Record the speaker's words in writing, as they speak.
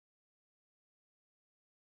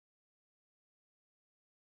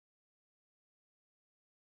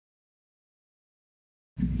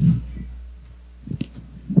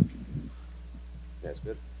That's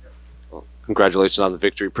good. Well, congratulations on the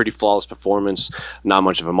victory. Pretty flawless performance. Not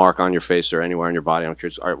much of a mark on your face or anywhere on your body. I'm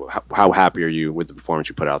curious, how happy are you with the performance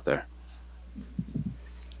you put out there?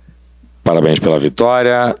 Parabéns pela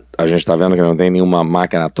vitória. A gente está vendo que não tem nenhuma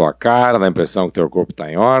marca na tua cara, dá a impressão que teu corpo está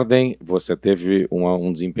em ordem. Você teve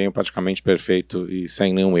um desempenho praticamente perfeito e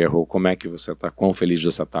sem nenhum erro. Como é que você está? Quão feliz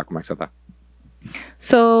você está? Como é que você está?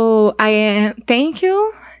 So thank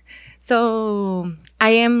you. So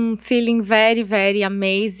I am feeling very, very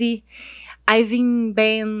amazing. I've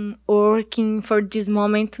been working for this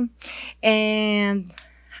moment, and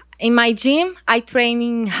in my gym, I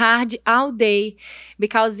training hard all day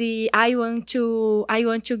because I want to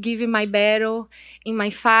give my battle in my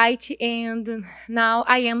fight, and now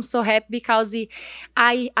I am so happy because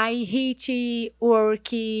I hit work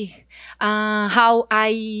how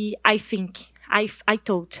I think I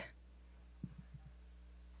thought.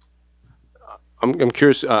 I'm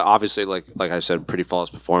curious. Obviously, like I said, pretty flawless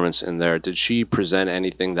performance in there. Did she present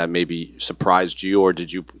anything that maybe surprised you, or do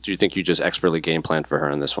you think you just expertly game planned for her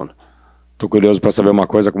in this one? Tô curioso para saber uma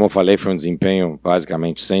coisa. Como eu falei, foi um desempenho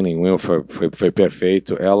basicamente sem nenhum erro, foi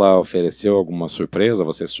perfeito. Ela ofereceu alguma surpresa?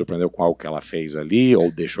 Você se surpreendeu com algo que ela fez ali,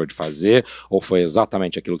 ou deixou de fazer, ou foi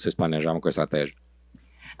exatamente aquilo que vocês planejavam com a estratégia?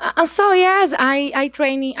 So yes, I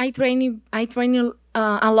train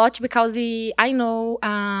a lot because I know.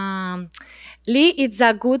 Lee is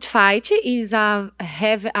a good fight.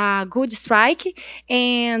 Have a good strike,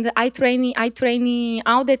 and I training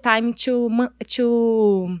all the time to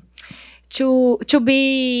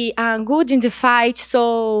be good in the fight.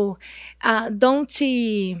 So don't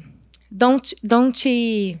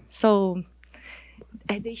so.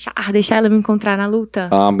 Deixar ela me encontrar na luta.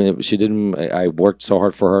 She didn't. I worked so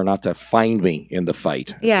hard for her not to find me in the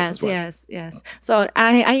fight. Yes. So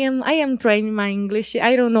I am training my English.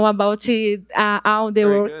 I don't know about all the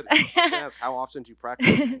words. Yes. How often do you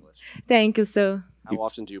practice English? Thank you. So. How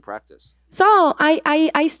often do you practice? So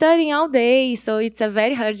I study all day. So it's a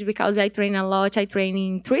very hard because I train a lot. I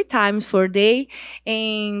train 3 times per day,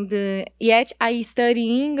 and yet I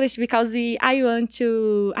study English because I want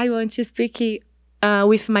to speak.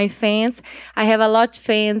 With my fans. I have a lot of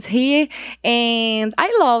fans here, and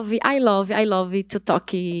I love it to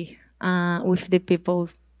talk with the people.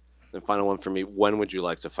 And final one for me, when would you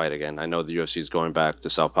like to fight again? I know the UFC is going back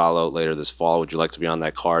to Sao Paulo later this fall. Would you like to be on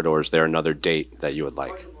that card, or is there another date that you would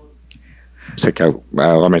like? Você quer,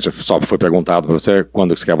 realmente só foi perguntado para você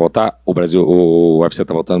quando você quer voltar. O UFC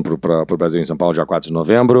está voltando para o Brasil em São Paulo dia 4 de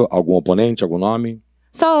novembro. Algum oponente, algum nome?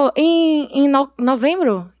 So in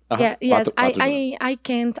November. Yeah, yes, I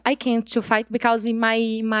can't to fight because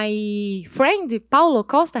my friend Paulo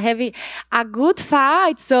Costa have a good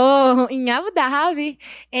fight so in Abu Dhabi,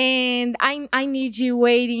 and I need you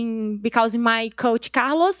waiting because my coach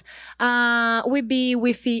Carlos will be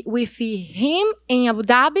with him in Abu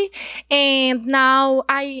Dhabi, and now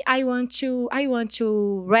I want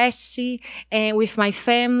to rest with my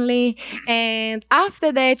family, and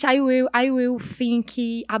after that I will think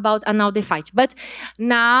about another fight, but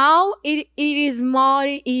now it is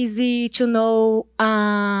more easy to know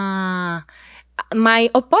my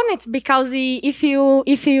opponent because if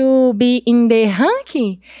you be in the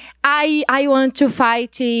ranking, I want to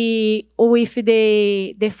fight with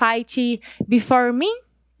the fight before me.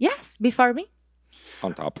 Yes, before me.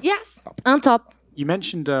 On top. Yes, on top. You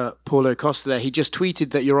mentioned Paulo Costa there. He just tweeted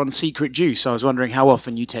that you're on Secret Juice. I was wondering how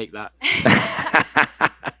often you take that.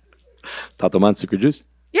 Tá tomando Secret Juice?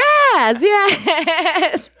 Yes.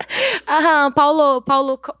 Paulo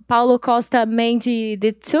Costa made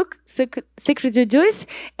the secret juice,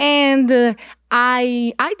 and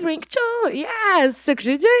I drink too. Yes,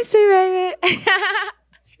 secret juice, baby.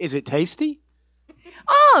 Is it tasty?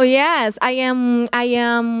 Oh yes, I am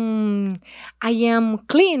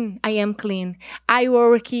clean. I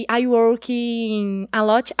work a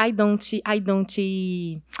lot. I don't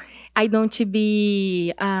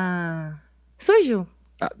be sujo.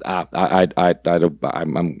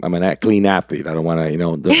 I'm a clean athlete. I don't want to,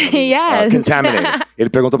 yes. Contaminate.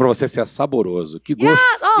 Ele perguntou para você se é saboroso. Que gosto,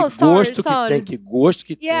 sorry. Que gosto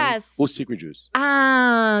que yes. tem o Secret Juice?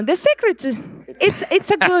 The secret.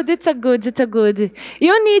 It's a good.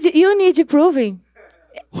 You need proving.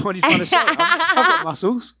 What are you trying to say? I've got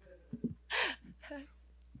muscles.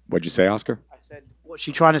 What'd you say, Oscar? What's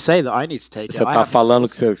she trying to say that I need to take? Você tá falando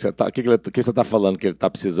que você tá, o que você tá falando que ele tá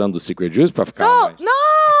precisando do Secret Juice para ficar mais... No.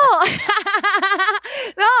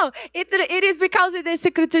 No, it is because the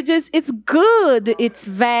Secret Juice it's good. It's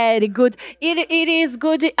very good. It is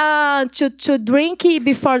good to drink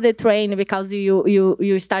before the train because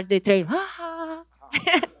you start the train. I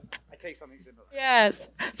take something similar. Yes.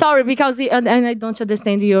 Sorry, because and I don't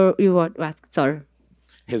understand your word. Sorry.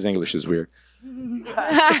 His English is weird.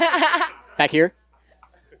 Back here.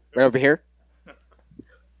 Right over here.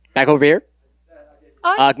 Back over here.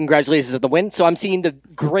 Congratulations on the win. So I'm seeing the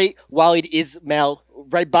great Walid Ismail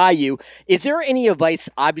right by you. Is there any advice?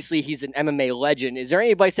 Obviously, he's an MMA legend. Is there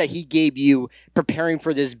any advice that he gave you preparing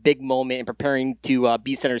for this big moment and preparing to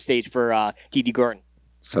be center stage for TD Gordon?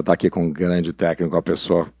 Você está aqui com um grande técnico, uma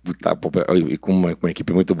pessoa e com uma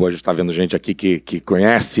equipe muito boa. A gente está vendo gente aqui que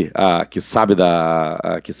conhece, que sabe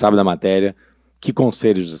da matéria. Que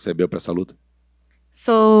conselhos recebeu para essa luta?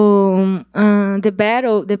 So the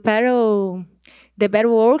battle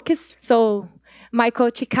works. So my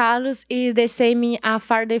coach Carlos is the same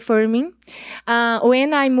father for me.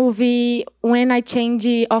 When I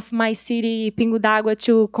change of my city Pingo d'Água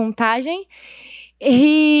to Contagem,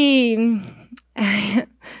 he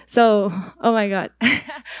so oh my god,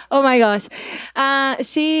 oh my gosh,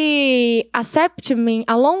 she accepted me,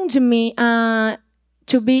 allowed me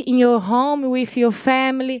to be in your home with your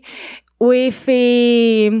family, with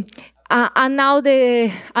another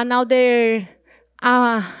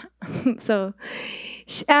so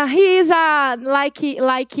he is like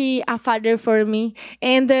a father for me,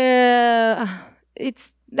 and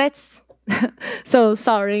that's so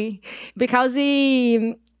sorry because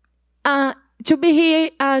he to be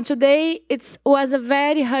here today was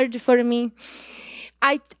very hard for me.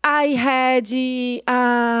 I had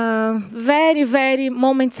very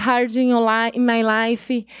moments hard in my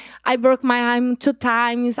life. I broke my arm 2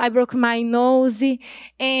 times. I broke my nose,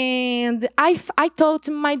 and I thought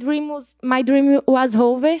my dream was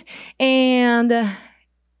over. And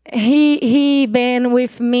he been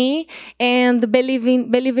with me and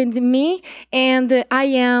believing in me, and I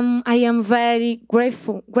am very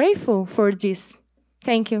grateful for this.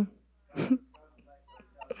 Thank you.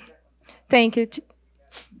 Thank you.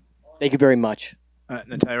 Thank you very much.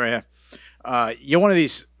 Natalia, you're one of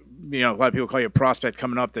these, a lot of people call you a prospect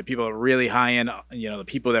coming up that people are really high in, the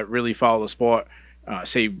people that really follow the sport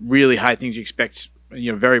say really high things. You expect,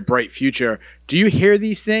 very bright future. Do you hear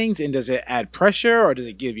these things and does it add pressure or does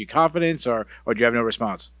it give you confidence or do you have no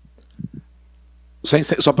response?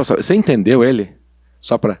 Só pra saber, você entendeu ele?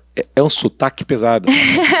 Só pra... É um sotaque pesado.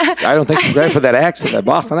 I don't think you're ready for that accent, that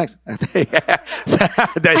Boston accent.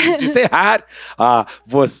 Did you say hard?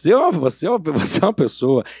 Você é uma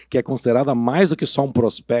pessoa que é considerada mais do que só um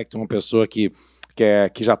prospecto, uma pessoa que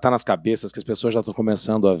já está nas cabeças, que as pessoas já estão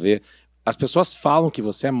começando a ver. As pessoas falam que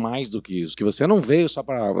você é mais do que isso, que você não veio só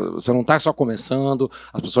para... Você não está só começando,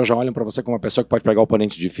 as pessoas já olham para você como uma pessoa que pode pegar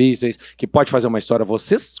oponentes difíceis, que pode fazer uma história.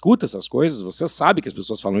 Você escuta essas coisas? Você sabe que as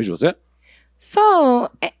pessoas falam isso de você? So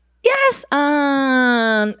yes,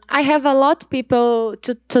 I have a lot of people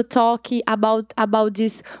to talk about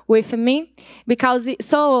this with me because the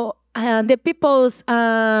peoples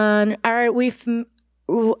are with me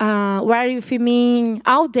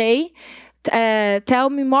all day.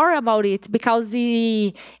 Tell me more about it because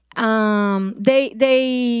they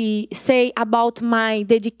say about my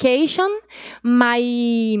dedication,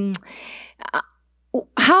 my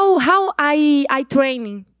how I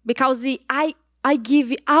training. Because I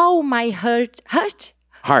give all my heart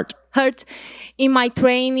in my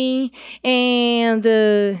training, and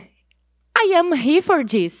I am here for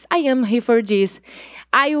this. I don't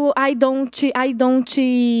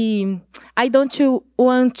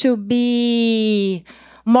want to be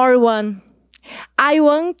more one. I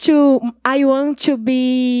want to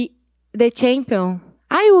be the champion.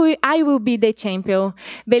 I will be the champion.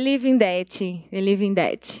 Believe in that.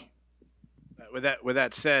 With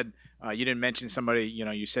that said, you didn't mention somebody,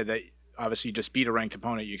 you said that obviously you just beat a ranked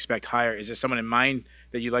opponent, you expect higher. Is there someone in mind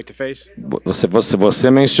that you'd like to face? Você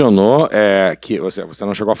mencionou que você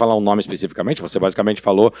não chegou a falar um nome especificamente, você basicamente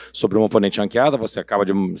falou sobre uma oponente ranqueada, você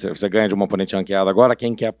ganha de uma oponente ranqueada agora,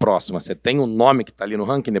 quem que é a próxima? Você tem um nome que está ali no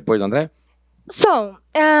ranking depois, André?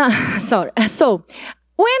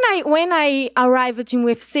 When I arrived in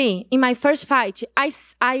UFC, in my first fight, I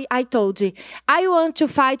told you, I want to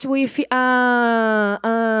fight with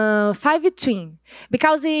 5 twin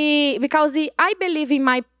because I believe in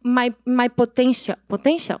my potential,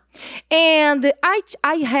 and I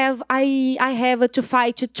have to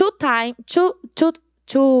fight 2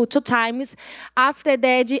 times. After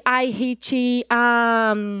that, I hit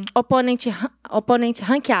opponent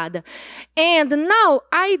ranqueada, and now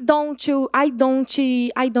I don't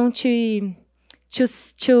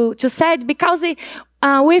sad because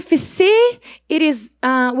UFC it is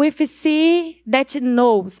UFC that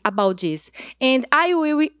knows about this, and I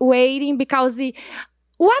will be waiting because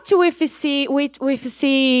what UFC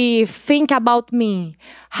think about me?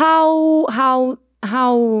 How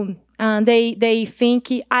they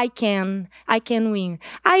think I can win.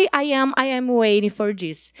 I am waiting for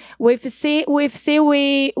this. With C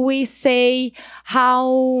we say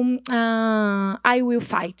how I will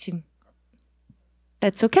fight.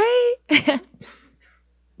 That's okay.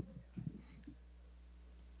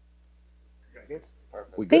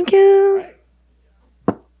 Thank you.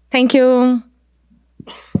 Thank you.